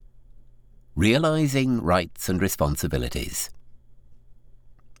Realising Rights and Responsibilities.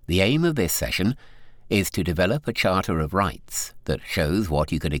 The aim of this session is to develop a Charter of Rights that shows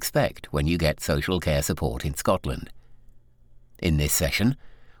what you can expect when you get social care support in Scotland. In this session,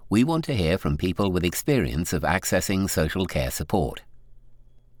 we want to hear from people with experience of accessing social care support.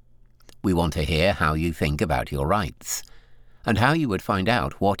 We want to hear how you think about your rights, and how you would find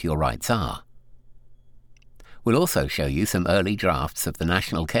out what your rights are. We'll also show you some early drafts of the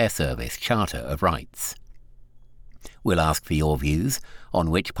National Care Service Charter of Rights. We'll ask for your views on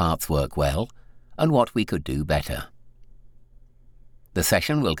which parts work well and what we could do better. The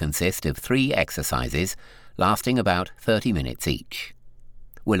session will consist of 3 exercises lasting about 30 minutes each.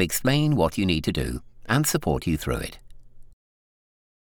 We'll explain what you need to do and support you through it.